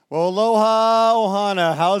Well, aloha,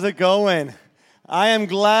 ohana. How's it going? I am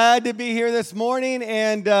glad to be here this morning,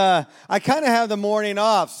 and I kind of have the morning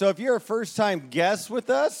off. So if you're a first-time guest with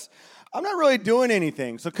us, I'm not really doing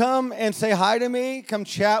anything. So come and say hi to me. Come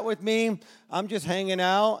chat with me. I'm just hanging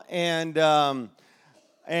out, and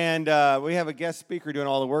we have a guest speaker doing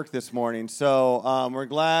all the work this morning. So we're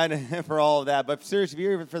glad for all of that. But seriously, if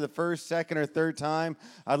you're here for the first, second, or third time,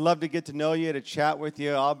 I'd love to get to know you, to chat with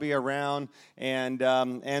you. I'll be around. And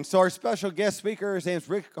so our special guest speaker, his name's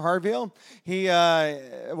Rick Harville. He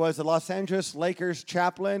was a Los Angeles Lakers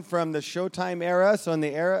chaplain from the Showtime era, so in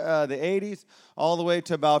the 80s, all the way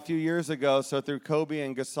to about a few years ago, so through Kobe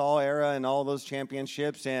and Gasol era and all those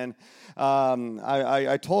championships. And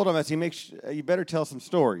I told him, you better tell some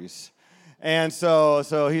stories. And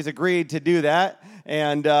so he's agreed to do that.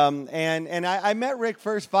 And I met Rick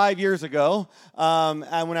first 5 years ago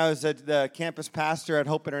and when I was at the campus pastor at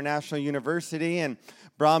Hope International University, and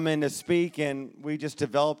brought him in to speak, and we just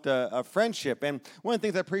developed a friendship. And one of the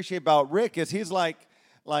things I appreciate about Rick is he's he's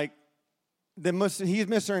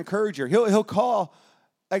Mr. Encourager. He'll call,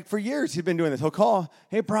 like for years he's been doing this. He'll call,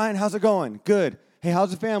 "Hey Brian, how's it going? Good. Hey,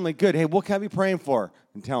 how's the family? Good. Hey, what can I be praying for?"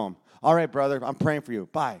 And tell him, "All right, brother, I'm praying for you.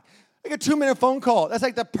 Bye." Like a 2-minute phone call. That's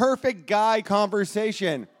like the perfect guy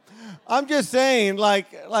conversation. I'm just saying,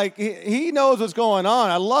 like he knows what's going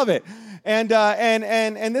on. I love it. And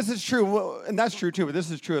this is true, and that's true too, but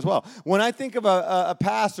this is true as well. When I think of a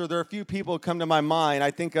pastor, there are a few people who come to my mind.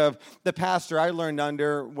 I think of the pastor I learned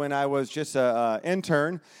under when I was just an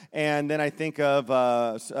intern, and then I think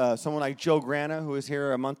of someone like Joe Grana, who was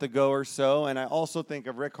here a month ago or so, and I also think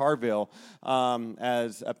of Rick Harville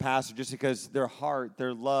as a pastor, just because their heart,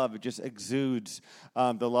 their love, it just exudes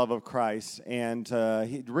the love of Christ. And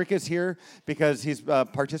Rick is here because he's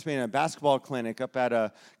participating in a basketball clinic up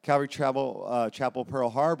at Calvary Chapel, Pearl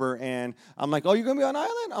Harbor, and I'm like, "Oh, you're going to be on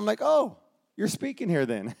island?" I'm like, "Oh, you're speaking here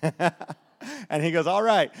then." And he goes, "All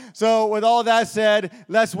right." So with all that said,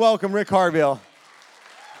 let's welcome Rick Harville.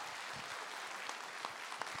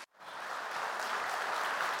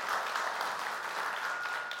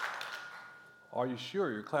 Are you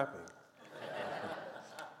sure you're clapping?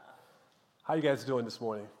 How you guys doing this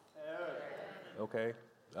morning? Okay.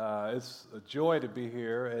 It's a joy to be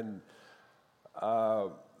here, and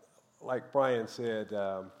like Brian said,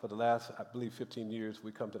 for the last, I believe, 15 years,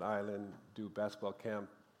 we come to the island, do basketball camp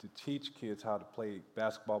to teach kids how to play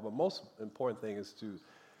basketball. But most important thing is to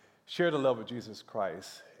share the love of Jesus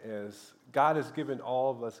Christ. As God has given all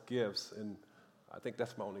of us gifts, and I think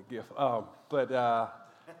that's my only gift. But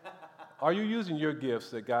are you using your gifts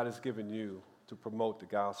that God has given you to promote the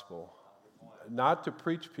gospel? Not to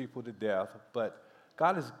preach people to death, but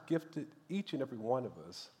God has gifted each and every one of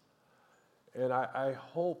us. And I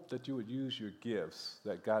hope that you would use your gifts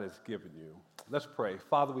that God has given you. Let's pray.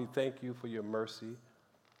 Father, we thank you for your mercy.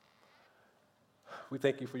 We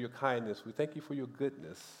thank you for your kindness. We thank you for your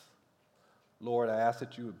goodness. Lord, I ask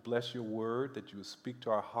that you would bless your word, that you would speak to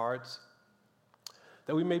our hearts,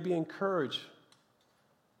 that we may be encouraged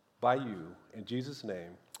by you. In Jesus'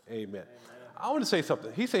 name, amen. I want to say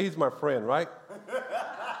something. He said he's my friend, right?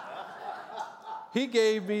 He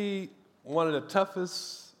gave me one of the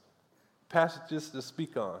toughest passages to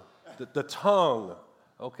speak on, the tongue.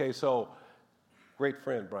 Okay, so great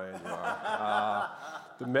friend, Brian, you are.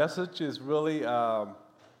 The message is really,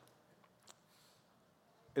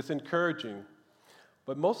 it's encouraging,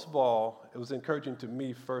 but most of all, it was encouraging to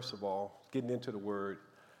me, first of all, getting into the Word.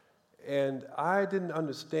 And I didn't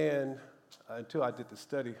understand until I did the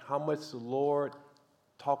study how much the Lord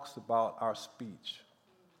talks about our speech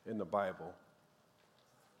in the Bible.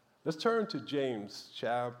 Let's turn to James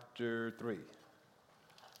chapter 3.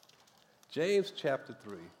 James chapter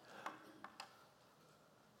 3.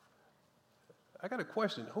 I got a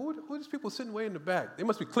question. Who are these people sitting way in the back? They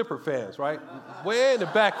must be Clipper fans, right? Way in the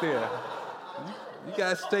back there. You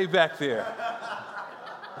guys stay back there.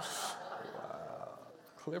 Wow.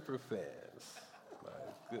 Clipper fans. My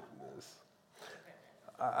goodness.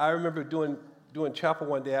 I remember doing chapel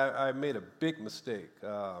one day. I made a big mistake.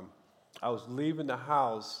 I was leaving the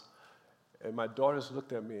house, and my daughters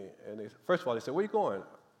looked at me, and first of all, they said, "Where are you going?"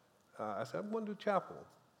 I said, "I'm going to do chapel."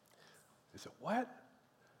 They said, "What?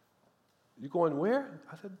 You going where?"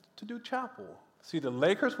 I said, "To do chapel." See, the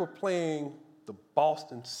Lakers were playing the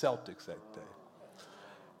Boston Celtics that day.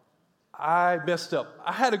 I messed up.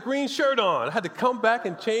 I had a green shirt on. I had to come back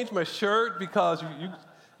and change my shirt because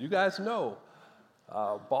you guys know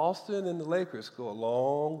Boston and the Lakers go a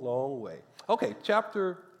long, long way. Okay,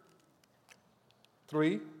 chapter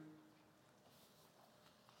 3,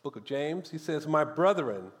 book of James. He says, "My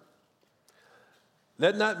brethren,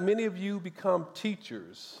 Let not many of you become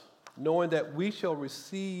teachers, knowing that we shall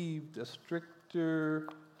receive a stricter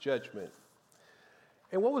judgment.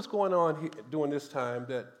 And what was going on here during this time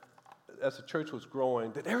that as the church was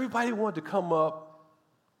growing, that everybody wanted to come up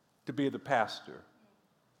to be the pastor.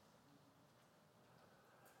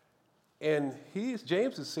 And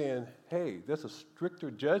James is saying, hey, there's a stricter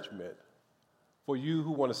judgment for you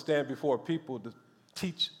who want to stand before people to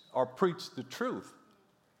teach or preach the truth.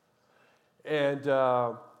 And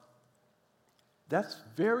that's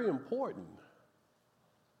very important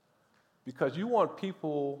because you want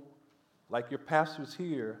people like your pastors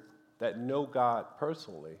here that know God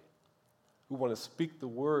personally, who want to speak the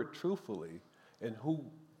word truthfully, and who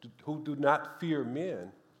do not fear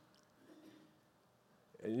men.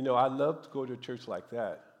 And, I love to go to a church like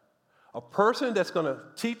that. A person that's going to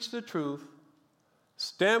teach the truth,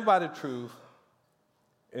 stand by the truth,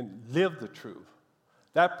 and live the truth.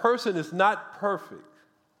 That person is not perfect.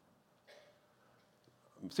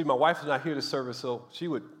 See, my wife is not here to service, so she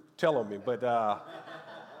would tell on me. But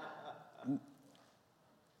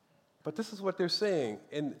this is what they're saying.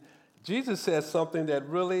 And Jesus says something that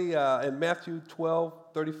really, in Matthew 12,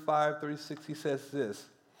 35, 36, he says this.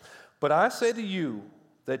 But I say to you,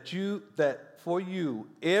 that for you,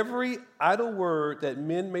 every idle word that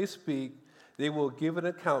men may speak, they will give an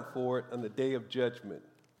account for it on the day of judgment.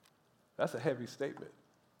 That's a heavy statement.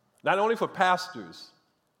 Not only for pastors.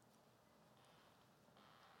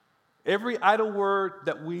 Every idle word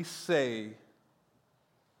that we say,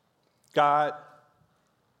 God,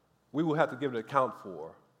 we will have to give an account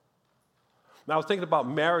for. Now, I was thinking about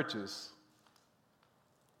marriages.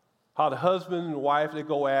 How the husband and wife, they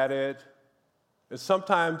go at it. And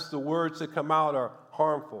sometimes the words that come out are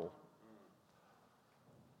harmful.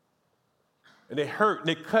 And they hurt, and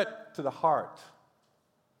they cut to the heart.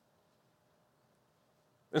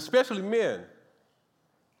 Especially men.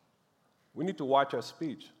 We need to watch our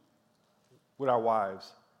speech with our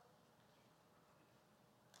wives.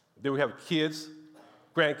 Then we have kids,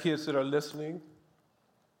 grandkids that are listening.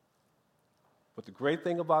 But the great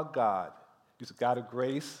thing about God, He's a God of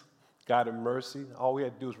grace, God of mercy. All we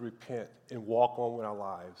have to do is repent and walk on with our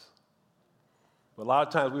lives. But a lot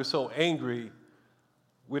of times we're so angry,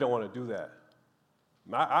 we don't want to do that.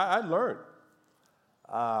 I learned.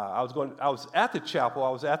 I was at the chapel. I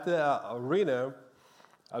was at the arena.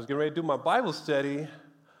 I was getting ready to do my Bible study,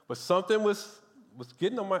 but something was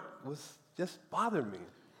just bothering me.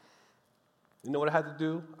 You know what I had to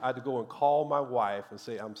do? I had to go and call my wife and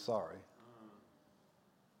say, I'm sorry.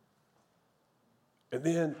 And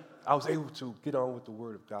then I was able to get on with the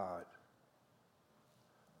Word of God.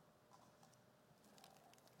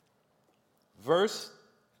 Verse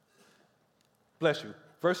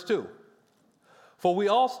 2. For we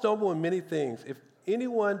all stumble in many things. If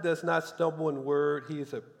anyone does not stumble in word, he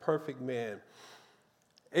is a perfect man,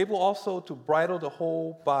 able also to bridle the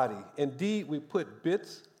whole body. Indeed, we put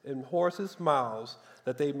bits in horses' mouths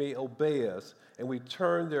that they may obey us, and we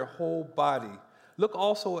turn their whole body. Look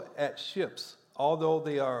also at ships. Although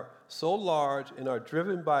they are so large and are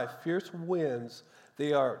driven by fierce winds,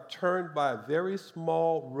 they are turned by a very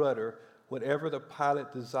small rudder whenever the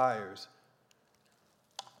pilot desires.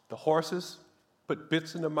 The horses put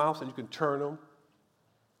bits in their mouths and you can turn them.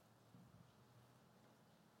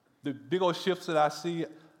 The big old ships that I see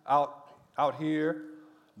out here,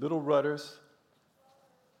 little rudders.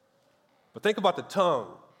 But think about the tongue.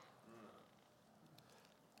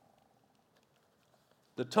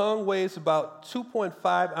 The tongue weighs about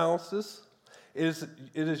 2.5 ounces. It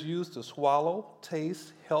is used to swallow,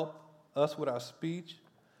 taste, help us with our speech,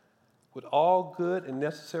 with all good and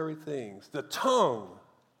necessary things. The tongue,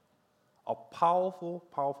 a powerful,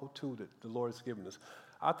 powerful tool that the Lord has given us.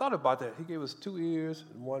 I thought about that. He gave us 2 ears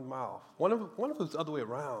and 1 mouth. One of them was the other way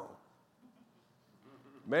around.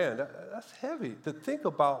 Man, that's heavy to think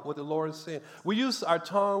about what the Lord is saying. We use our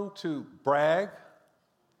tongue to brag,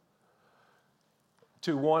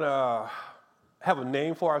 to want to have a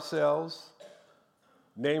name for ourselves,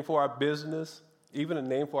 name for our business, even a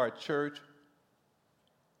name for our church.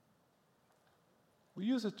 We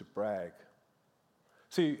use it to brag.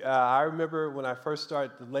 See, I remember when I first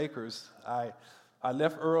started the Lakers, I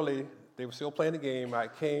left early. They were still playing the game. I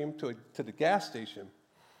came to the gas station,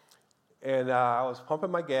 and I was pumping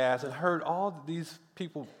my gas and heard all these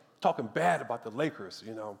people talking bad about the Lakers,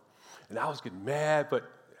 and I was getting mad, but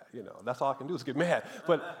that's all I can do is get mad.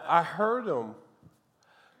 But I heard them.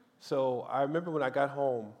 So I remember when I got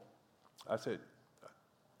home, I said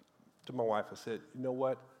to my wife, I said, you know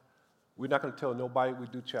what? We're not going to tell nobody we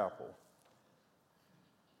do chapel.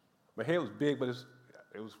 My head was big, but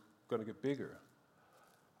it was going to get bigger.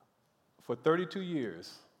 For 32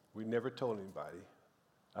 years, we never told anybody.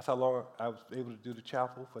 That's how long I was able to do the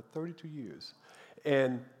chapel, for 32 years.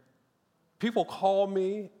 And people call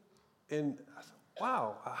me, and I said,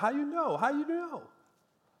 wow, how you know? How you know?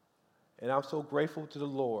 And I'm so grateful to the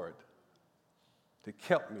Lord that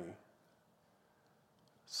kept me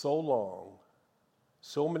so long,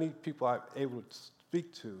 so many people I'm able to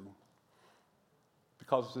speak to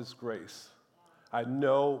because of this grace. I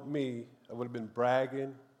know me, I would have been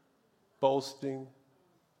bragging, boasting,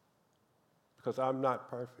 because I'm not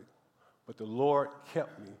perfect. But the Lord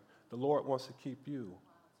kept me. The Lord wants to keep you.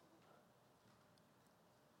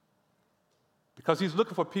 Because he's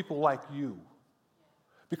looking for people like you.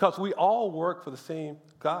 Because we all work for the same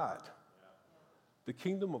God, the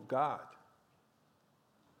kingdom of God.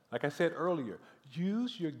 Like I said earlier,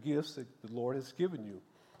 use your gifts that the Lord has given you.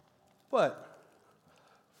 But,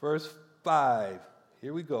 verse 5,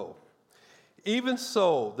 here we go. Even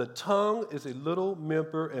so, the tongue is a little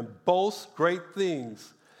member and boasts great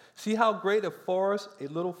things. See how great a forest a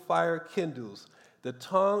little fire kindles. The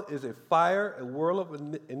tongue is a fire, a whirl of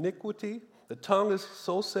iniquity. The tongue is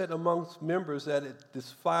so set amongst members that it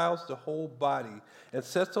defiles the whole body and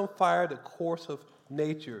sets on fire the course of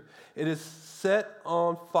nature. It is set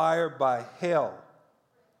on fire by hell.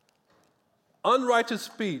 Unrighteous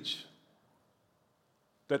speech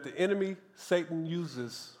that the enemy, Satan,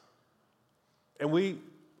 uses, and we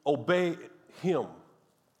obey him.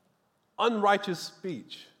 Unrighteous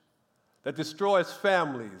speech that destroys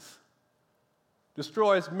families,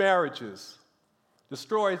 destroys marriages,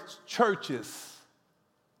 destroys churches.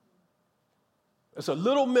 It's a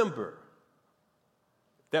little member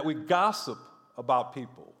that we gossip about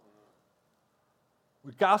people.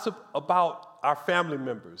 We gossip about our family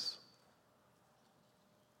members.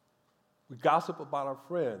 We gossip about our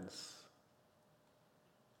friends.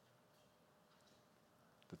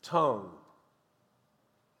 The tongue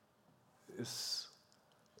is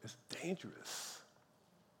dangerous.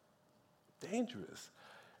 Dangerous.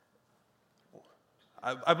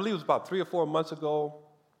 I believe it was about 3 or 4 months ago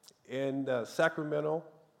in Sacramento.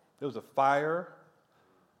 There was a fire.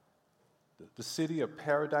 The city of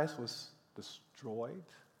Paradise was destroyed,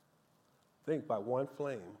 I think, by one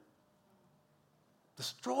flame.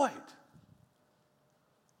 Destroyed.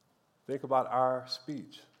 Think about our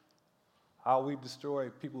speech, how we destroy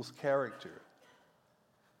people's character.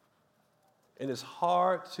 And it's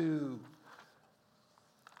hard to,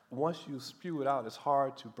 once you spew it out, it's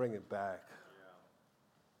hard to bring it back.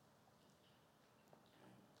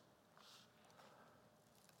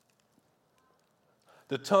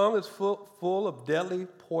 The tongue is full of deadly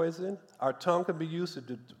poison. Our tongue can be used to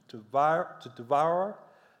devour,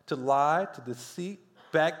 to lie, to deceit,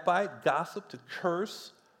 backbite, gossip, to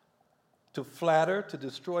curse, to flatter, to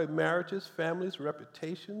destroy marriages, families,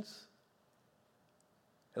 reputations.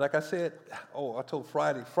 And like I said, I told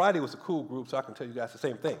Friday. Friday was a cool group, so I can tell you guys the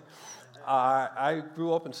same thing. I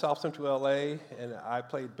grew up in South Central LA, and I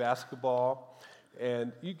played basketball.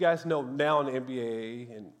 And you guys know now in the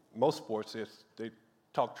NBA and most sports, they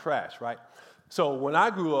talk trash, right? So when I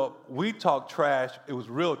grew up, we talked trash. It was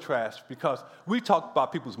real trash because we talked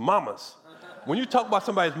about people's mamas. When you talk about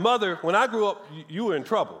somebody's mother, when I grew up, you were in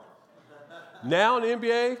trouble. Now in the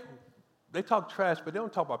NBA, they talk trash, but they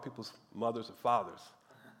don't talk about people's mothers or fathers.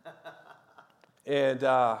 And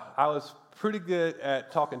I was pretty good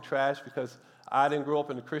at talking trash because I didn't grow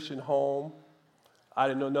up in a Christian home. I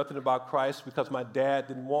didn't know nothing about Christ because my dad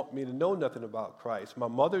didn't want me to know nothing about Christ. My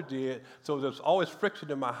mother did, so there was always friction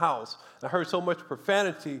in my house. I heard so much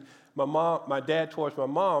profanity, my dad towards my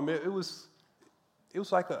mom. It was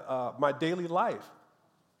like my daily life.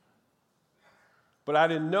 But I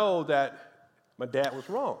didn't know that my dad was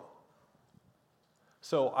wrong.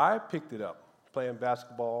 So I picked it up, playing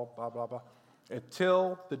basketball, blah, blah, blah,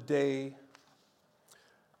 until the day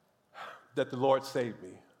that the Lord saved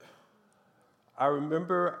me. I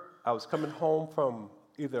remember I was coming home from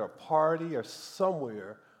either a party or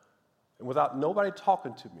somewhere, and without nobody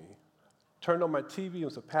talking to me, turned on my TV, and it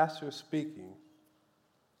was a pastor speaking,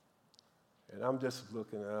 and I'm just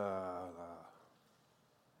looking,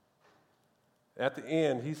 At the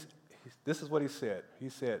end, this is what he said. He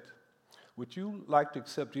said, would you like to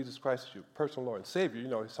accept Jesus Christ as your personal Lord and Savior? You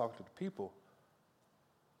know, he's talking to the people.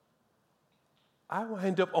 I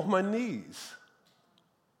wind up on my knees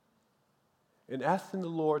and asking the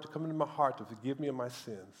Lord to come into my heart to forgive me of my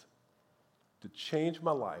sins, to change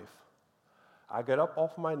my life. I got up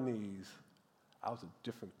off my knees. I was a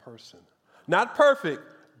different person. Not perfect,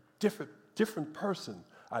 different person.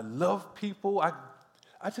 I love people. I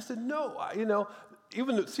just said no.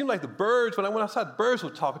 Even it seemed like the birds, when I went outside, the birds were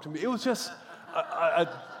talking to me. It was just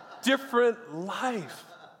different life.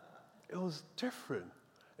 It was different.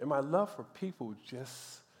 And my love for people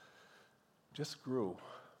just grew.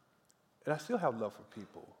 And I still have love for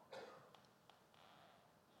people.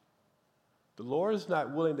 The Lord is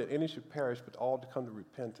not willing that any should perish, but all to come to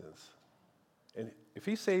repentance. And if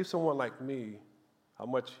he saves someone like me, how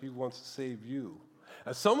much he wants to save you.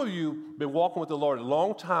 And some of you have been walking with the Lord a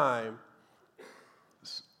long time.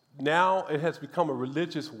 Now it has become a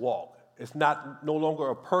religious walk. It's no longer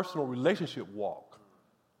a personal relationship walk.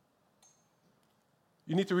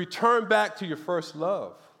 You need to return back to your first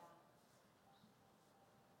love.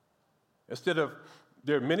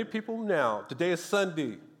 There are many people now, today is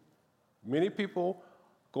Sunday, many people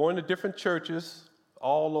going to different churches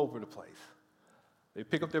all over the place. They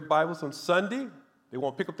pick up their Bibles on Sunday, they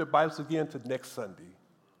won't pick up their Bibles again until next Sunday.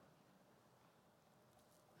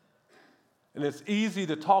 And it's easy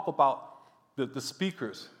to talk about the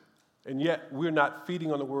speakers, and yet we're not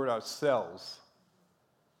feeding on the word ourselves.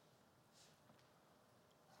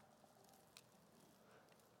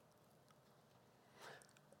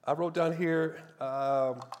 I wrote down here,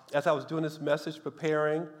 as I was doing this message,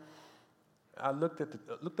 preparing, I looked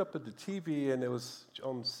up at the TV, and it was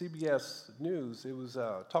on CBS News. It was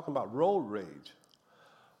talking about road rage,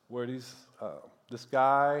 where these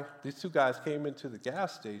two guys came into the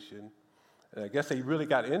gas station, and I guess they really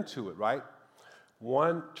got into it, right?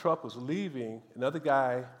 One truck was leaving, another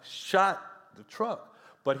guy shot the truck,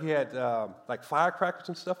 but he had like firecrackers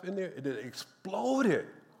and stuff in there, and it exploded.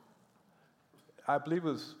 I believe it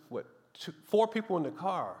was, 4 people in the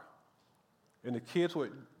car, and the kids were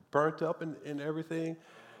burnt up and everything.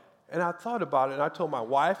 And I thought about it, and I told my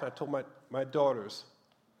wife, I told my daughters,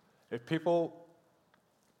 if people,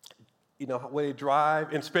 when they drive,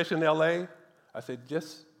 and especially in L.A., I said,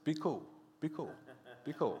 just be cool, be cool,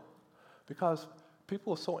 be cool. Because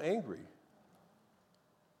people are so angry.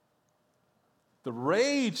 The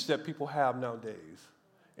rage that people have nowadays.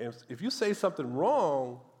 And if you say something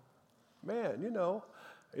wrong, man,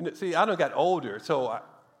 and see, I done got older, so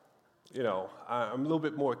I'm a little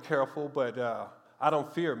bit more careful, but I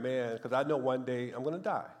don't fear man, because I know one day I'm going to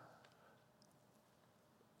die.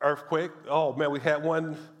 Earthquake, oh man, we had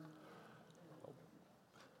one.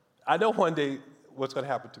 I know one day what's going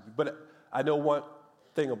to happen to me, but I know one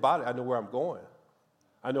thing about it. I know where I'm going.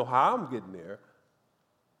 I know how I'm getting there.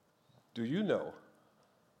 Do you know?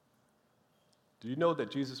 Do you know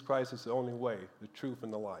that Jesus Christ is the only way, the truth,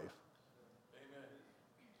 and the life?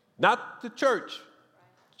 Not the church,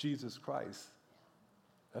 Jesus Christ.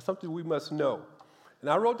 That's something we must know. And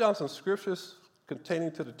I wrote down some scriptures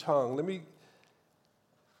containing to the tongue. Let me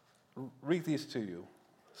read these to you.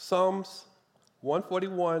 Psalms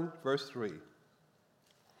 141, verse 3.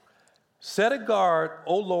 Set a guard,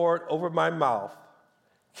 O Lord, over my mouth.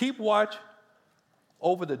 Keep watch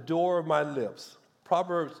over the door of my lips.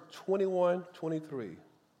 Proverbs 21, 23.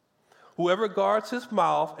 Whoever guards his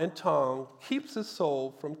mouth and tongue keeps his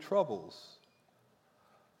soul from troubles.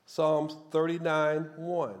 Psalms 39,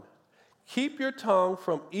 1. Keep your tongue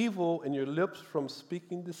from evil and your lips from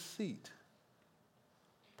speaking deceit.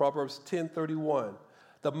 Proverbs 10:31.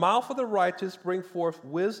 The mouth of the righteous bring forth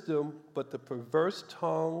wisdom, but the perverse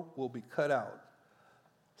tongue will be cut out.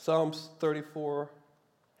 Psalms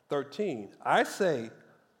 34:13. I say,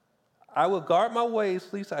 I will guard my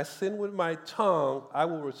ways, lest I sin with my tongue. I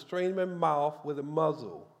will restrain my mouth with a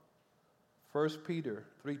muzzle. 1 Peter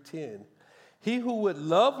 3:10. He who would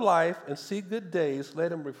love life and see good days,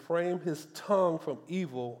 let him refrain his tongue from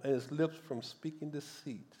evil and his lips from speaking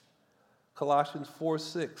deceit. Colossians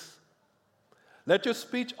 4:6. Let your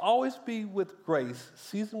speech always be with grace,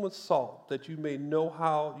 seasoned with salt, that you may know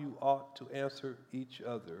how you ought to answer each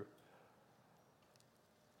other.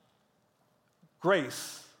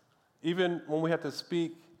 Grace. Even when we have to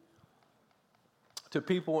speak to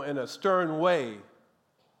people in a stern way,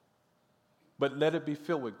 but let it be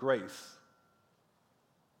filled with grace.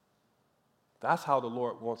 That's how the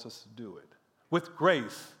Lord wants us to do it, with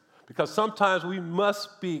grace. Because sometimes we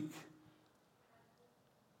must speak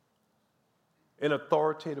in an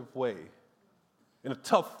authoritative way, in a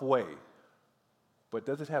tough way, but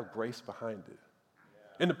does it have grace behind it?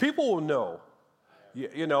 Yeah. And the people will know. Yeah.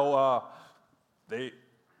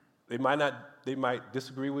 They might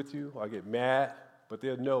disagree with you or get mad, but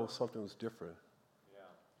they'll know something was different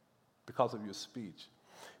because of your speech.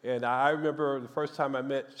 And I remember the first time I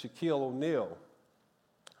met Shaquille O'Neal,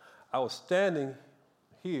 I was standing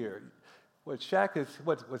here. Shaq is,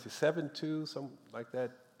 was he 7'2", something like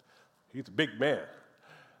that? He's a big man.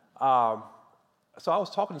 So I was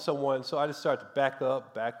talking to someone, so I just started to back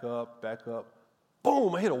up.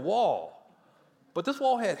 Boom, I hit a wall. But this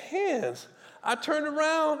wall had hands. I turned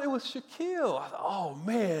around, it was Shaquille. I thought, oh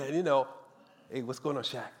man, hey, what's going on,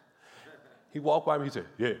 Shaq? He walked by me, he said,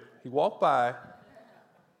 yeah. He walked by,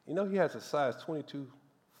 he has a size 22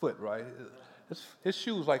 foot, right? His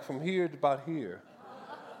shoes like from here to about here.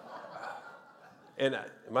 And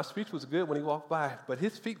my speech was good when he walked by, but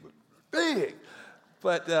his feet were big.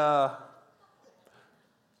 But I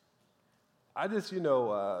just,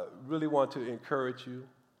 really want to encourage you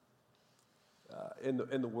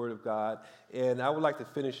in the Word of God. And I would like to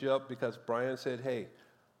finish up because Brian said, hey,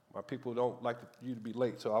 my people don't like you to be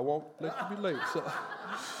late, so I won't let you be late. So,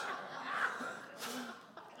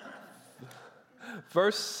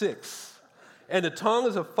 verse 6. And the tongue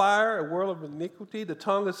is a fire, a world of iniquity. The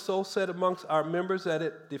tongue is so set amongst our members that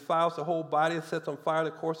it defiles the whole body and sets on fire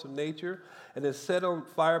the course of nature, and is set on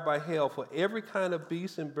fire by hell. For every kind of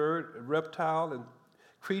beast and bird, reptile, and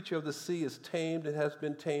creature of the sea is tamed and has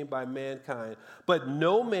been tamed by mankind. But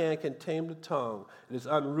no man can tame the tongue. It is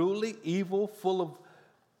unruly, evil, full of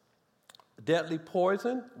deadly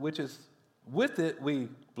poison, which is with it we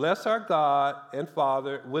bless our God and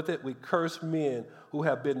Father. With it we curse men who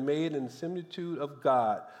have been made in the similitude of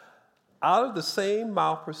God. Out of the same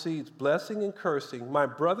mouth proceeds blessing and cursing. My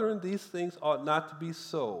brethren, these things ought not to be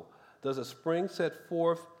so. Does a spring set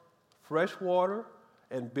forth fresh water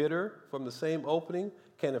and bitter from the same opening?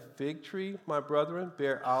 Can a fig tree, my brethren,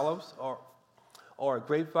 bear olives, or a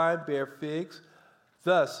grapevine bear figs?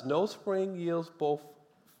 Thus, no spring yields both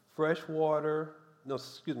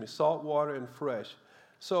salt water and fresh.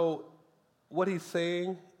 So, what he's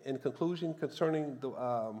saying in conclusion concerning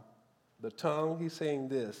the tongue, he's saying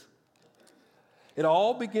this. It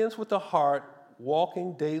all begins with the heart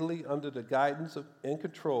walking daily under the guidance and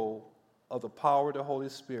control of the power of the Holy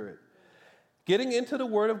Spirit. Getting into the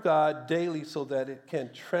Word of God daily so that it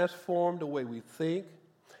can transform the way we think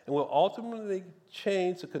and will ultimately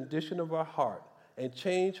change the condition of our heart. And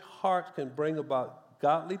change heart can bring about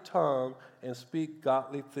godly tongue and speak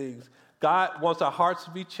godly things. God wants our hearts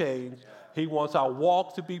to be changed. He wants our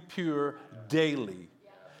walk to be pure daily.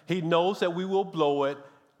 He knows that we will blow it.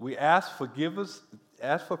 We ask for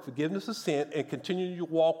forgiveness of sin and continue to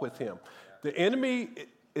walk with Him. The enemy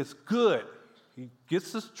is good. He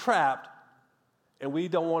gets us trapped, and we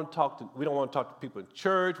don't want to talk to people in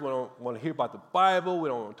church. We don't want to hear about the Bible. We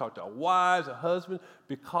don't want to talk to our wives or husbands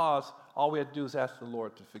because all we have to do is ask the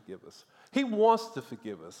Lord to forgive us. He wants to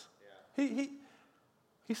forgive us. Yeah.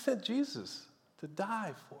 He sent Jesus to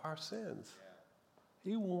die for our sins.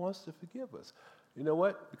 Yeah. He wants to forgive us. You know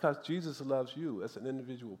what? Because Jesus loves you as an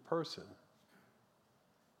individual person.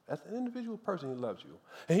 As an individual person, He loves you.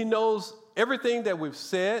 And He knows everything that we've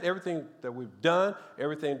said, everything that we've done,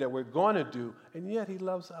 everything that we're going to do, and yet He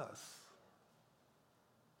loves us.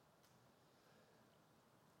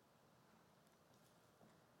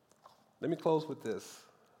 Let me close with this.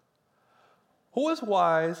 Who is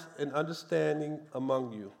wise and understanding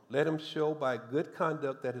among you? Let him show by good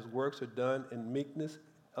conduct that his works are done in meekness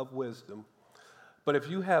of wisdom. But if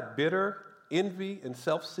you have bitter envy and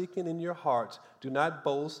self-seeking in your hearts, do not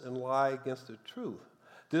boast and lie against the truth.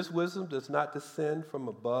 This wisdom does not descend from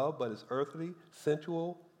above, but is earthly,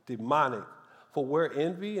 sensual, demonic. For where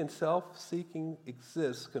envy and self-seeking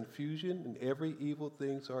exists, confusion and every evil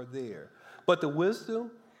things are there. But the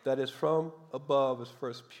wisdom that is from above is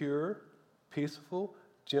first pure, peaceful,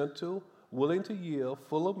 gentle, willing to yield,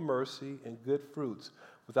 full of mercy and good fruits,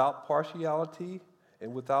 without partiality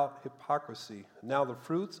and without hypocrisy. Now the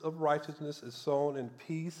fruits of righteousness is sown in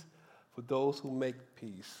peace for those who make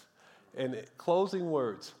peace. And closing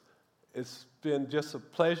words, it's been just a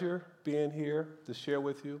pleasure being here to share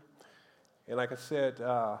with you. And like I said,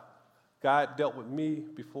 God dealt with me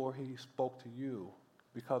before He spoke to you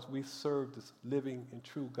because we serve this living and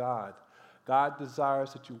true God. God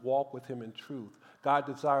desires that you walk with Him in truth. God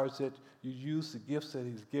desires that you use the gifts that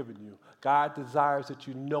He's given you. God desires that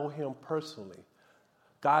you know Him personally.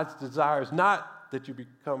 God's desire is not that you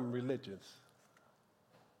become religious.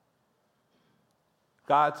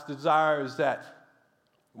 God's desire is that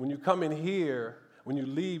when you come in here, when you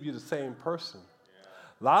leave, you're the same person.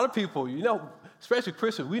 Yeah. A lot of people, especially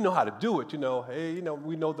Christians, we know how to do it.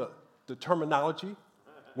 We know the terminology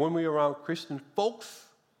when we're around Christian folks.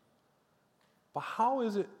 But how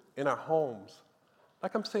is it in our homes?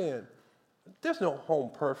 Like I'm saying, there's no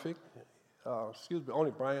home perfect. Excuse me,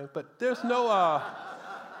 only Brian. But there's no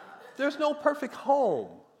perfect home.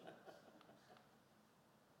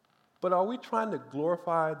 But are we trying to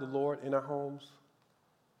glorify the Lord in our homes?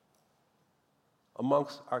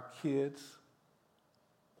 Amongst our kids,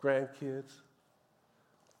 grandkids?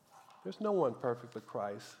 There's no one perfect but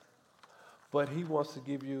Christ. But He wants to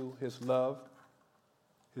give you His love,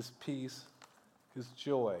 his peace, his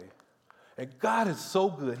joy. And God is so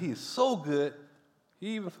good. He is so good,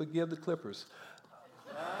 he even forgave the Clippers.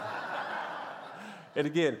 And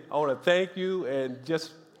again, I want to thank you and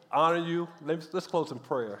just honor you. Let's close in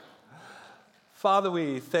prayer. Father,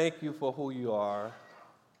 we thank you for who you are.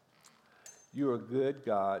 You are a good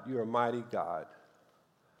God. You are a mighty God.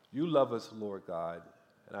 You love us, Lord God.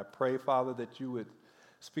 And I pray, Father, that you would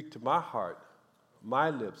speak to my heart, my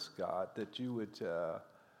lips, God, that you would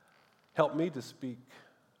help me to speak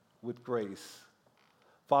with grace.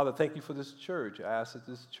 Father, thank you for this church. I ask that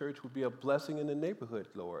this church would be a blessing in the neighborhood,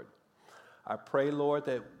 Lord. I pray, Lord,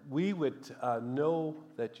 that we would know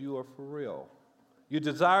that you are for real. You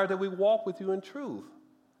desire that we walk with you in truth.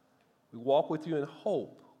 We walk with you in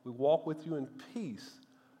hope. We walk with you in peace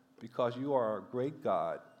because you are a great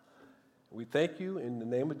God. We thank you in the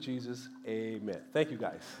name of Jesus. Amen. Thank you,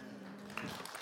 guys.